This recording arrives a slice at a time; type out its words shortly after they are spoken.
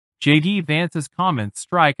J.D. Vance's comments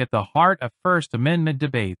strike at the heart of First Amendment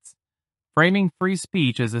debates, framing free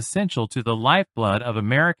speech as essential to the lifeblood of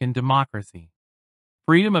American democracy.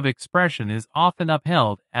 Freedom of expression is often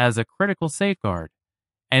upheld as a critical safeguard,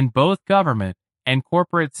 and both government and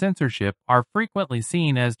corporate censorship are frequently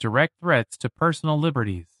seen as direct threats to personal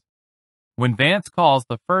liberties. When Vance calls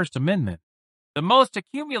the First Amendment the most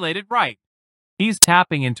accumulated right, he's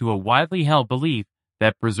tapping into a widely held belief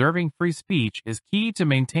that preserving free speech is key to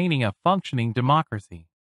maintaining a functioning democracy.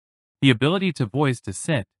 The ability to voice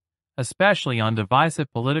dissent, especially on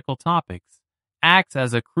divisive political topics, acts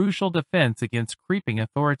as a crucial defense against creeping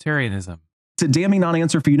authoritarianism. It's a damning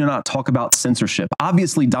non-answer for you to not talk about censorship.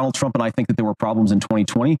 Obviously, Donald Trump and I think that there were problems in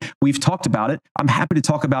 2020. We've talked about it. I'm happy to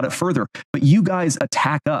talk about it further. But you guys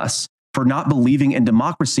attack us for not believing in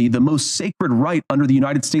democracy. The most sacred right under the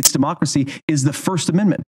United States democracy is the First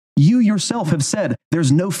Amendment. You yourself have said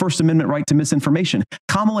there's no First Amendment right to misinformation.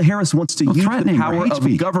 Kamala Harris wants to use the power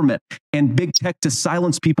of government and big tech to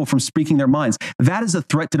silence people from speaking their minds. That is a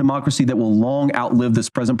threat to democracy that will long outlive this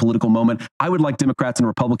present political moment. I would like Democrats and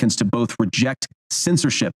Republicans to both reject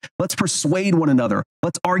censorship. Let's persuade one another.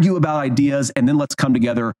 Let's argue about ideas, and then let's come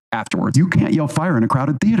together afterwards. You can't yell fire in a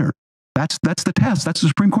crowded theater. That's the test. That's the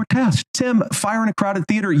Supreme Court test. Tim, fire in a crowded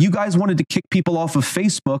theater. You guys wanted to kick people off of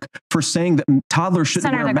Facebook for saying that toddlers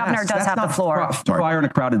shouldn't wear masks. Senator, the governor does have the floor. Fire in a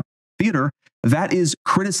crowded theater. That is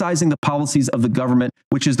criticizing the policies of the government,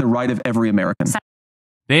 which is the right of every American.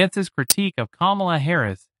 Vance's critique of Kamala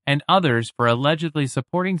Harris and others for allegedly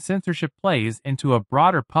supporting censorship plays into a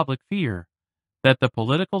broader public fear that the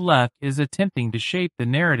political left is attempting to shape the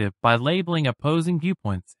narrative by labeling opposing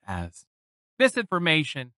viewpoints as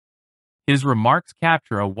misinformation. His remarks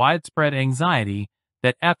capture a widespread anxiety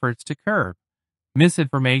that efforts to curb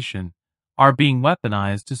misinformation are being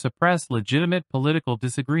weaponized to suppress legitimate political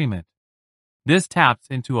disagreement. This taps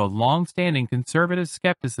into a long-standing conservative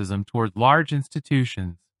skepticism toward large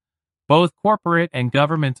institutions, both corporate and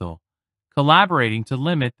governmental, collaborating to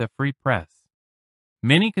limit the free press.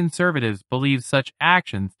 Many conservatives believe such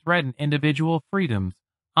actions threaten individual freedoms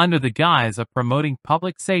under the guise of promoting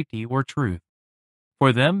public safety or truth.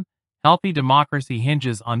 For them, healthy democracy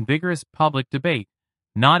hinges on vigorous public debate,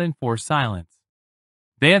 not enforced silence.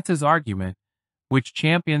 Vance's argument, which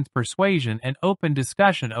champions persuasion and open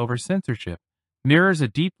discussion over censorship, mirrors a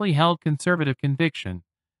deeply held conservative conviction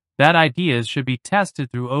that ideas should be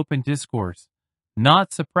tested through open discourse,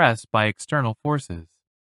 not suppressed by external forces.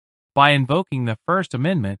 By invoking the First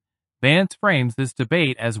Amendment, Vance frames this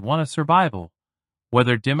debate as one of survival,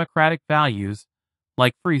 whether democratic values,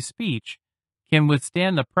 like free speech, can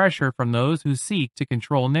withstand the pressure from those who seek to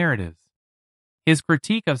control narratives. His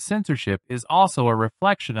critique of censorship is also a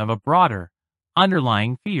reflection of a broader,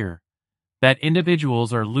 underlying fear that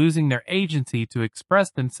individuals are losing their agency to express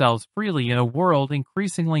themselves freely in a world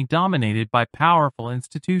increasingly dominated by powerful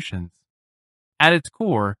institutions. At its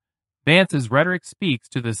core, Vance's rhetoric speaks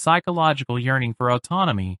to the psychological yearning for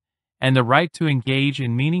autonomy and the right to engage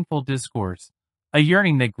in meaningful discourse, a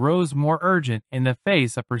yearning that grows more urgent in the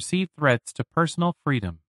face of perceived threats to personal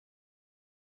freedom.